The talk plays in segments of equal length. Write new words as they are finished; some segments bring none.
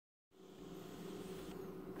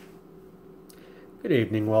Good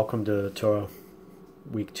evening. Welcome to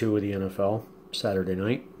week 2 of the NFL. Saturday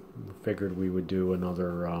night. Figured we would do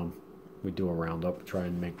we'd do a roundup, try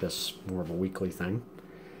and make this more of a weekly thing.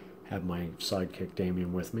 Have my sidekick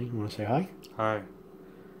Damien with me. You want to say hi? Hi.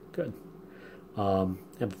 Good. Have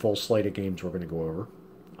a full slate of games we're going to go over.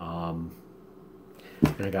 And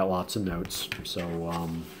I got lots of notes, so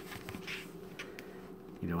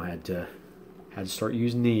I had to start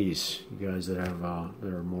using these. You guys that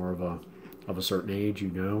are more of a certain age,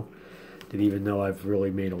 that even though I've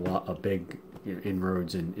really made a big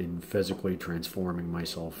inroads in physically transforming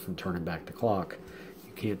myself and turning back the clock,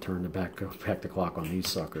 you can't turn back the clock on these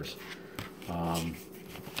suckers.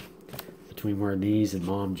 Between wearing these and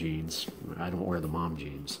mom jeans, I don't wear the mom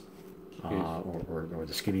jeans, or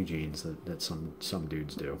the skinny jeans that some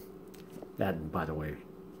dudes do. That, and by the way,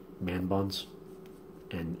 man buns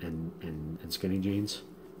and skinny jeans,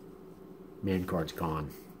 man card's gone.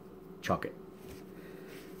 Chuck it.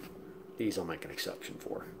 These I'll make an exception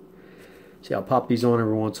for. See, I'll pop these on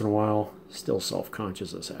every once in a while. Still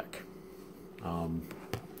self-conscious as heck.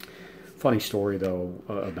 Funny story though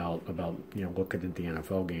about looking at the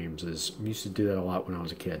NFL games is I used to do that a lot when I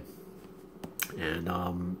was a kid. And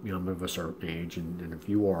I'm of a certain age, and if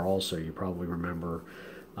you are also, you probably remember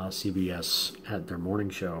CBS had their morning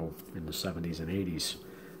show in the 70s and 80s.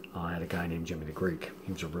 Had a guy named Jimmy the Greek.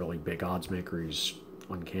 He was a really big odds maker. He's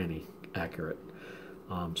uncanny accurate.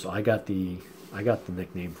 So I got the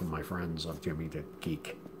nickname from my friends of Jimmy the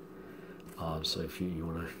Geek. So if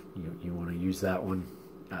you wanna use that one,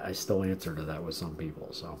 I still answer to that with some people.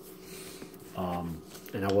 So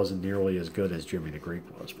and I wasn't nearly as good as Jimmy the Greek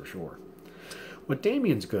was, for sure. What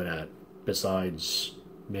Damien's good at, besides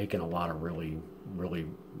making a lot of really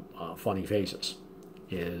funny faces,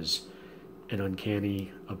 is an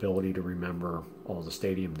uncanny ability to remember all the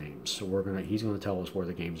stadium names. So he's gonna tell us where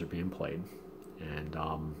the games are being played, and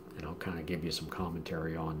I'll kind of give you some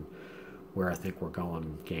commentary on where I think we're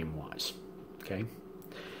going game-wise. Okay?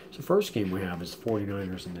 So first game we have is the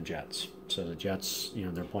 49ers and the Jets. So the Jets,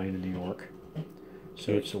 they're playing in New York.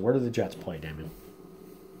 So where do the Jets play, Damon?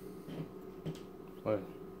 What?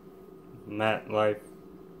 MetLife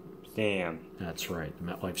Stadium. That's right,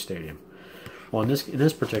 the MetLife Stadium. Well, in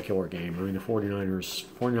this particular game, the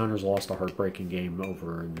 49ers lost a heartbreaking game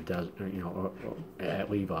over in the desert, at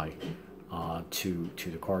Levi, to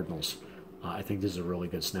the Cardinals. I think this is a really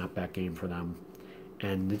good snapback game for them,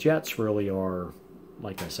 and the Jets really are,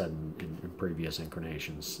 like I said in previous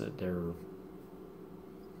incarnations, that they're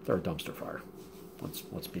a dumpster fire.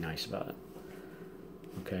 Let's be nice about it.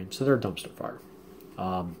 Okay, so they're a dumpster fire.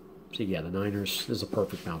 So yeah, the Niners, this is a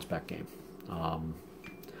perfect bounce back game.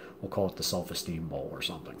 We'll call it the self-esteem bowl or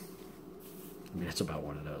something. That's about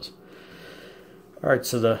what it is. All right,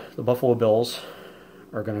 so the Buffalo Bills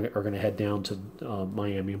are gonna head down to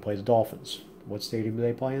Miami and play the Dolphins. What stadium do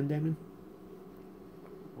they play in, Damon?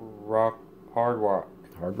 Hard Rock.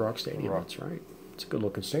 Hard Rock Stadium. That's right. It's a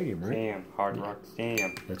good-looking stadium, right? Hard Rock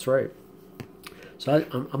Stadium. That's right. So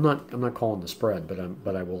I'm not calling the spread,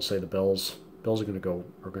 but I will say the Bills are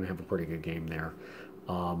gonna have a pretty good game there.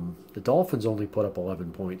 The Dolphins only put up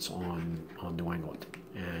 11 points on New England,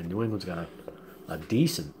 and New England's got a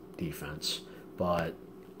decent defense, but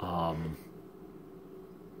so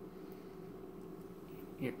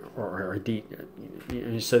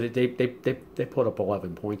they put up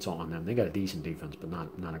 11 points on them. They got a decent defense, but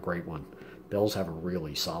not a great one. Bills have a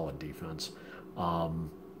really solid defense.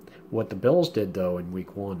 What the Bills did, though, in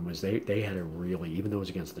week 1 was they had a really, even though it was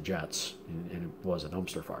against the Jets, and it was a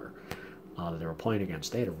dumpster fire that they were playing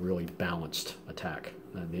against, they had a really balanced attack.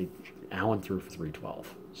 Allen threw for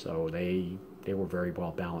 312, so they were very well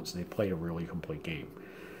balanced, and they played a really complete game.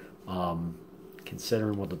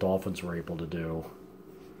 Considering what the Dolphins were able to do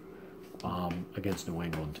against New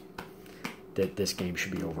England, that this game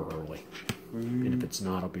should be over early. And if it's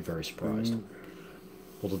not, I'll be very surprised.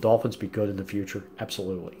 Will the Dolphins be good in the future?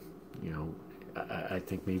 Absolutely. I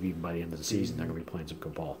think maybe even by the end of the season they're going to be playing some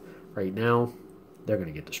good ball. Right now, they're going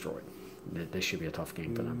to get destroyed. This should be a tough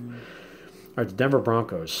game for them. All right, the Denver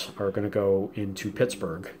Broncos are going to go into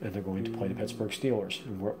Pittsburgh, and they're going to play the Pittsburgh Steelers.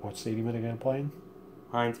 And what stadium are they going to play in?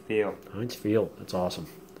 Heinz Field. Heinz Field. That's awesome.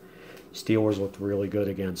 Steelers looked really good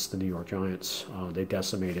against the New York Giants. They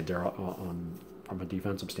decimated from a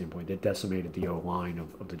defensive standpoint, they decimated the O-line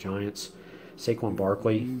of the Giants. Saquon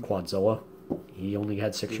Barkley, Quadzilla, he only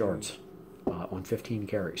had 6 yards on 15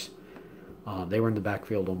 carries. They were in the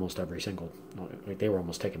backfield almost every single. They were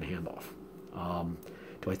almost taking the handoff.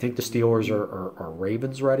 Do I think the Steelers are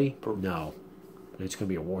Ravens ready? No. It's going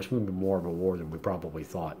to be a war. It's going to be more of a war than we probably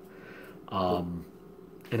thought.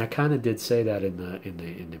 And I kind of did say that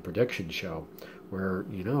in the prediction show, where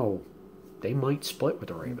they might split with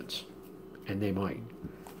the Ravens, and they might.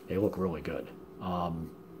 They look really good.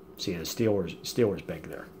 Seeing the Steelers big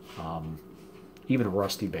there. Even a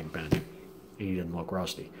rusty Big Ben, and he didn't look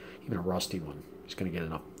rusty. Even a rusty one is going to get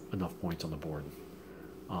enough points on the board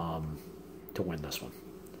to win this one.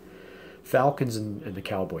 Falcons and the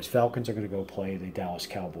Cowboys. Falcons are going to go play the Dallas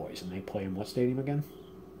Cowboys, and they play in what stadium again?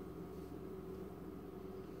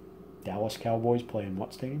 Dallas Cowboys play in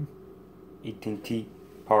what stadium? AT&T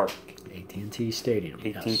Park. AT&T Stadium.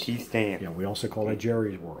 AT&T Stadium. Yeah, we also call that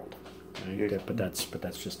Jerry's World. Right? But that's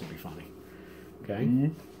just to be funny. Okay? Mm-hmm.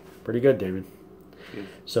 Pretty good, Damon. Yeah.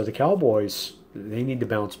 So the Cowboys, they need to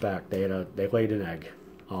bounce back. They laid an egg.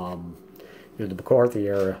 The McCarthy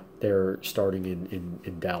era, they're starting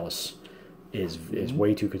in Dallas is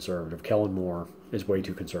way too conservative. Kellen Moore is way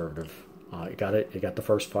too conservative. It got the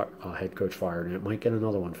first head coach fired, and it might get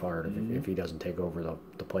another one fired if he doesn't take over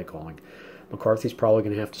the play calling. McCarthy's probably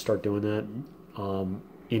going to have to start doing that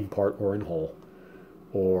in part or in whole,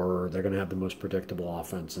 or they're going to have the most predictable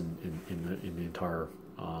offense in the entire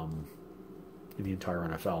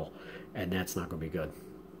NFL, and that's not going to be good.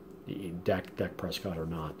 Dak Prescott or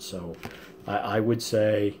not. So I would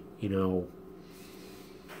say they'll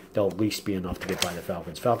at least be enough to get by the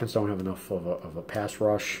Falcons. Falcons don't have enough of a pass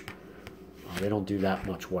rush. They don't do that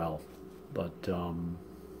much well, but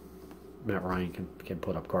Matt Ryan can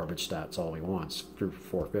put up garbage stats all he wants. Through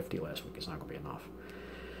 450 last week. It's not going to be enough.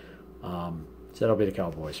 So that'll be the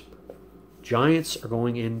Cowboys. Giants are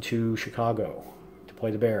going into Chicago to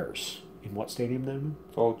play the Bears. In what stadium then?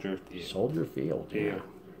 Soldier Field. Soldier Field, yeah.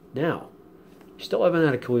 Now, you still haven't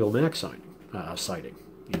had a Khalil Mack sighting.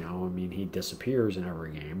 He disappears in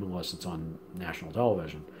every game unless it's on national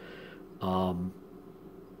television.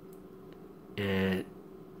 And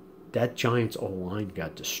that Giants O-line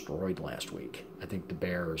got destroyed last week. I think the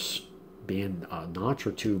Bears, being a notch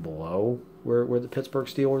or two below where the Pittsburgh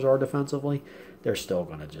Steelers are defensively, they're still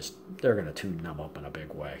going to tune them up in a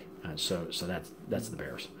big way. And so that's the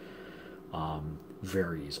Bears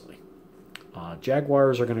very easily.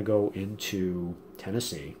 Jaguars are going to go into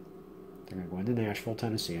Tennessee. They're going to go into Nashville,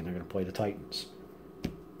 Tennessee, and they're going to play the Titans.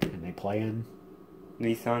 And they play in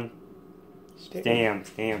Nissan Stadium.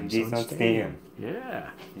 Yeah,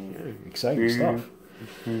 exciting stuff.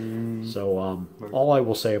 So all I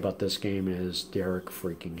will say about this game is Derek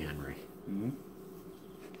freaking Henry.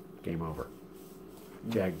 Game over.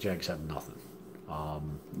 Jags have nothing.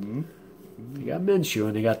 They got Minshew,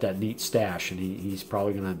 and they got that neat stash, and he's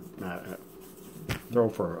probably going to throw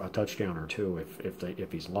for a touchdown or two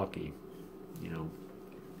if he's lucky.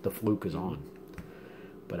 The fluke is on.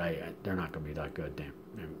 But they're not going to be that good, damn.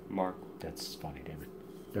 Mark. That's funny, damn it.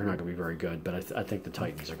 They're not going to be very good, but I think the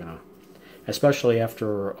Titans are going to, especially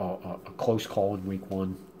after a close call in Week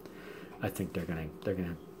 1. I think they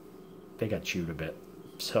got chewed a bit,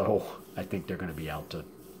 so I think they're going to be out to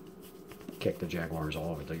kick the Jaguars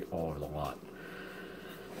all over the lot.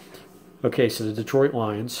 Okay, so the Detroit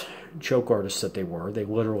Lions, choke artists that they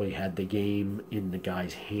literally had the game in the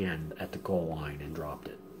guy's hand at the goal line and dropped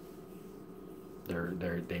it.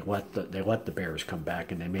 They let the Bears come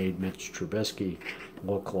back, and they made Mitch Trubisky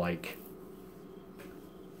look like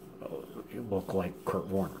Kurt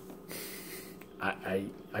Warner. I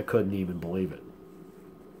couldn't even believe it.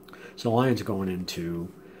 So the Lions are going into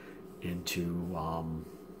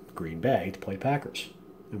Green Bay to play Packers.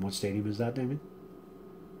 And what stadium is that, Damien?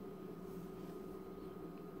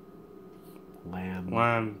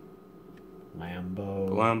 Lambeau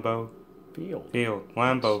Field.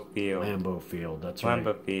 That's right.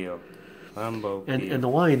 Lambeau Field. And the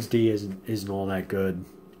Lions D isn't all that good,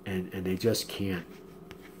 and they just can't.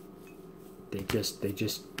 They just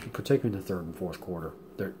particularly in the third and fourth quarter,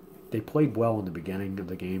 they played well in the beginning of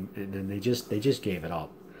the game, and then they just gave it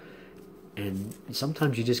up. And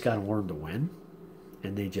sometimes you just got to learn to win,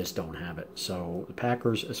 and they just don't have it. So the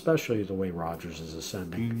Packers, especially the way Rodgers is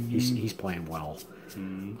ascending, he's playing well.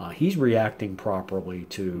 He's reacting properly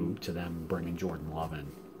to them bringing Jordan Love in,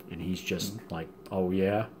 and he's just like, oh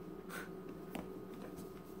yeah,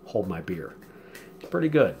 hold my beer. It's pretty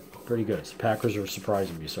good. The Packers are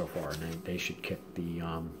surprising me so far, and they should kick the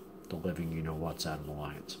living you-know-whats out of the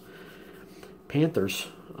Lions. Panthers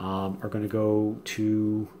are going to go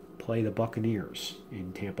to play the Buccaneers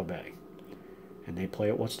in Tampa Bay. And they play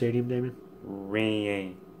at what stadium, Damon?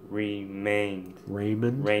 Raymond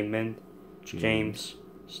James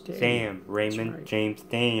Stadium. Raymond James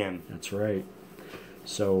Stadium. That's right.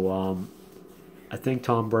 So I think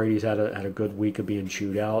Tom Brady's had a good week of being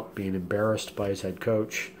chewed out, being embarrassed by his head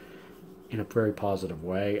coach, in a very positive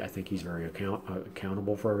way. I think he's very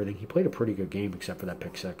accountable for everything. He played a pretty good game except for that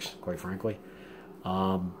pick six, quite frankly.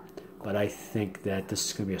 But I think that this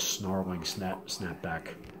is going to be a snarling snapback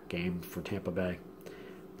game for Tampa Bay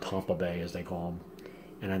as they call them.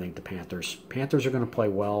 And I think the Panthers are going to play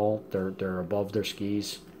well. They're above their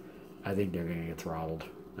skis. I think they're going to get throttled.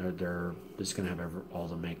 They're just going to have all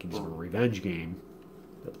the makings of a revenge game.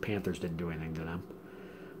 But the Panthers didn't do anything to them.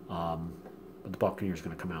 But the Buccaneers are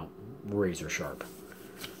going to come out razor sharp.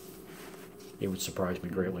 It would surprise me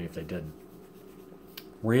greatly if they didn't.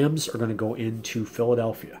 Rams are going to go into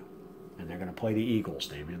Philadelphia, and they're going to play the Eagles.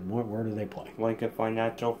 Damien, where do they play? Lincoln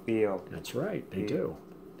Financial Field. That's right. They do.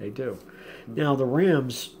 Now the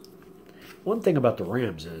Rams. One thing about the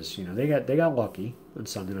Rams is, they got lucky on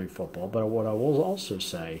Sunday Night Football. But what I will also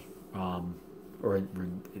say,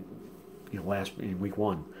 last in Week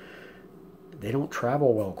 1, they don't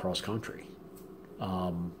travel well cross country.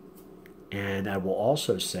 And I will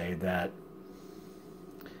also say that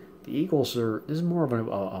the Eagles this is more of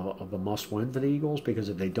a must win for the Eagles, because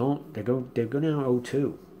if they don't, they go down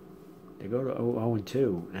 0-2. They go to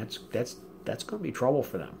 0-2. That's going to be trouble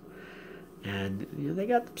for them. And they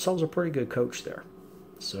got themselves a pretty good coach there.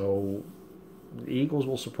 So the Eagles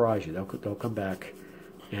will surprise you. They'll come back,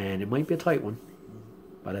 and it might be a tight one,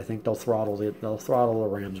 but I think they'll throttle the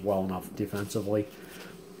Rams well enough defensively.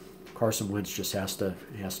 Carson Wentz just has to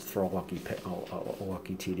throw a lucky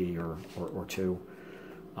TD or two,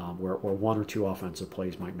 where one or two offensive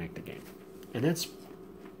plays might make the game, and that's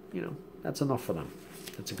enough for them.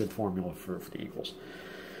 That's a good formula for the Eagles.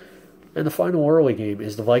 And the final early game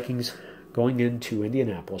is the Vikings going into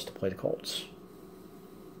Indianapolis to play the Colts.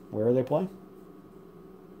 Where are they playing?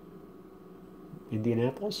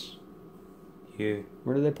 Indianapolis? Yeah.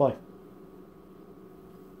 Where do they play?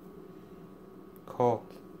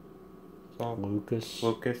 Colts. Lucas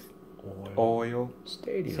Oil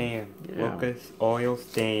Stadium. Sam. Yeah. Lucas Oil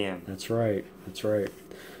Stadium. That's right.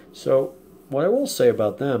 So what I will say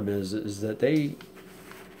about them is that the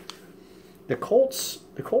Colts'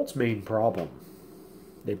 main problem,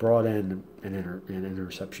 they brought in an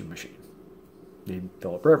interception machine named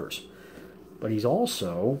Phillip Rivers, but he's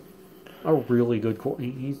also a really good.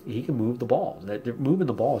 He can move the ball. Moving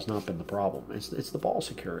the ball has not been the problem. It's the ball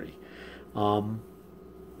security. The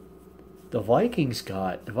Vikings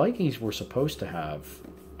were supposed to have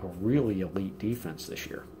a really elite defense this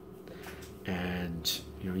year, and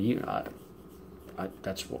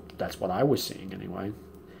that's what I was seeing anyway.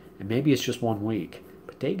 And maybe it's just 1 week,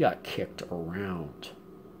 but they got kicked around.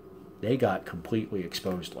 They got completely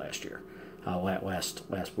exposed last year, last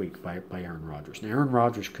week by Aaron Rodgers. And Aaron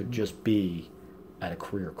Rodgers could just be at a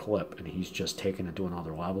career clip, and he's just taken it to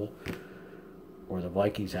another level, or the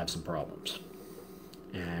Vikings have some problems.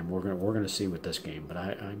 And we're gonna see with this game, but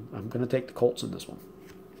I'm gonna take the Colts in this one.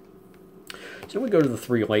 So we go to the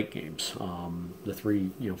 3 late games, the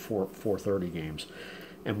 3 4:30 games,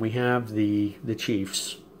 and we have the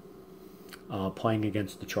Chiefs playing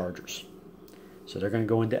against the Chargers. So they're going to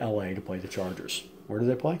go into LA to play the Chargers. Where do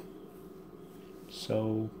they play?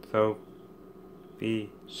 SoFi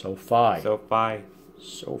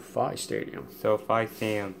Stadium. SoFi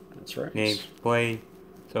Sam. That's right. Names play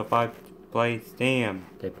SoFi Stadium.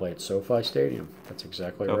 They play at SoFi Stadium. That's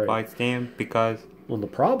exactly right. SoFi Stadium because... Well, the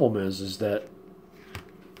problem is that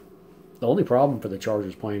the only problem for the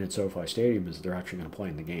Chargers playing at SoFi Stadium is they're actually going to play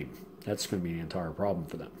in the game. That's going to be the entire problem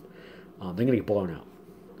for them. They're going to get blown out.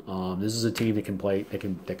 This is a team that can play. They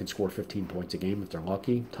can score 15 points a game if they're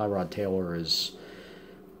lucky. Tyrod Taylor is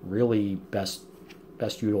really best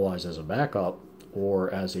utilized as a backup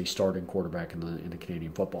or as a starting quarterback in the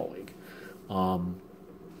Canadian Football League.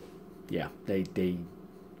 Yeah,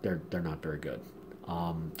 they're not very good.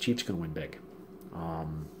 Chiefs going to win big.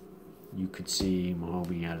 You could see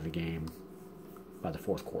Mahomes out of the game by the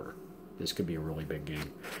fourth quarter. This could be a really big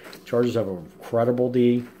game. Chargers have a credible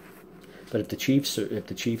D, but if the Chiefs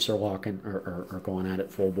are locking or going at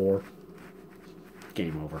it full bore,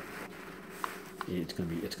 game over. It's gonna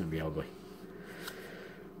be ugly.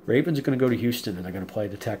 Ravens are going to go to Houston and they're going to play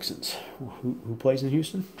the Texans. Who plays in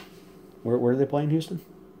Houston? Where do they play in Houston?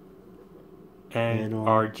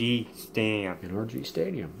 NRG Stadium. NRG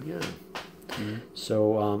Stadium, yeah. Mm-hmm.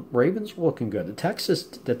 So Ravens are looking good.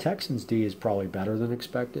 The Texans D is probably better than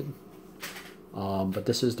expected, but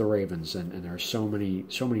this is the Ravens, and there are so many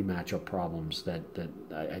matchup problems that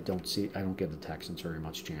I don't give the Texans very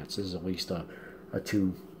much chance. This is at least a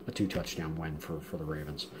two touchdown win for the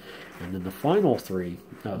Ravens, and then the final of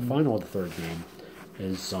the third game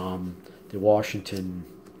is the Washington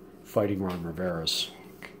Fighting Ron Rivera's.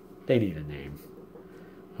 They need a name.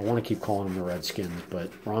 I want to keep calling them the Redskins, but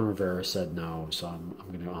Ron Rivera said no, so I'm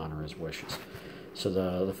going to honor his wishes. So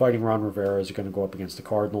the Fighting Ron Rivera is going to go up against the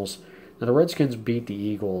Cardinals. Now, the Redskins beat the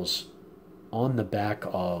Eagles on the back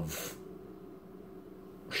of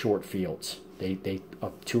short fields. They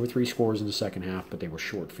up 2 or 3 scores in the second half, but they were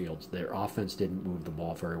short fields. Their offense didn't move the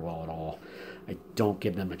ball very well at all. I don't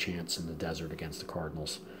give them a chance in the desert against the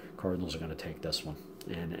Cardinals. Cardinals are going to take this one,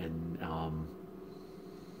 and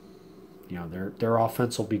you know, their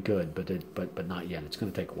offense will be good, but not yet. It's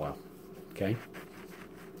going to take a while. Okay.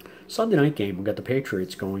 Sunday night game, we got the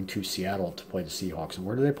Patriots going to Seattle to play the Seahawks, and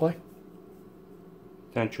where do they play?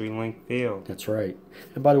 CenturyLink Field. That's right.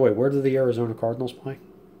 And by the way, where do the Arizona Cardinals play?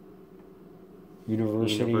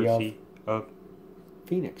 University of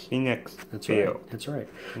Phoenix. Phoenix. That's Field. right. That's right.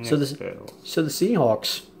 Phoenix So Field. the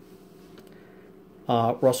Seahawks,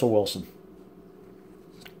 Russell Wilson.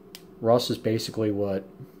 Russ is basically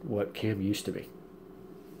what Cam used to be,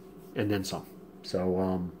 and then some.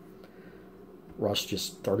 So Russ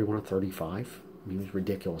just 31 of 35. I mean, he was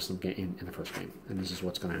ridiculous in the first game, and this is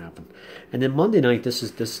what's going to happen. And then Monday night,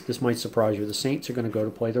 this might surprise you. The Saints are going to go to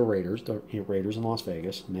play the Raiders in Las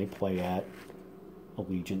Vegas, and they play at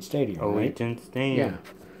Allegiant Stadium. Allegiant right? Stadium.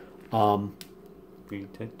 Yeah.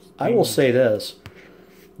 Stadium. I will say this: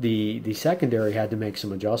 the secondary had to make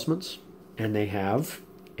some adjustments, and they have.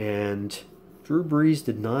 And Drew Brees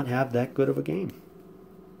did not have that good of a game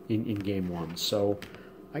in game 1, so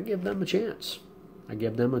I give them a chance. I'm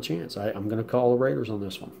going to call the Raiders on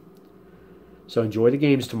this one. So enjoy the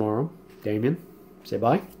games tomorrow. Damien, say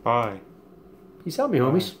bye. Bye. Peace out, me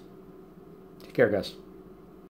homies. Take care, guys.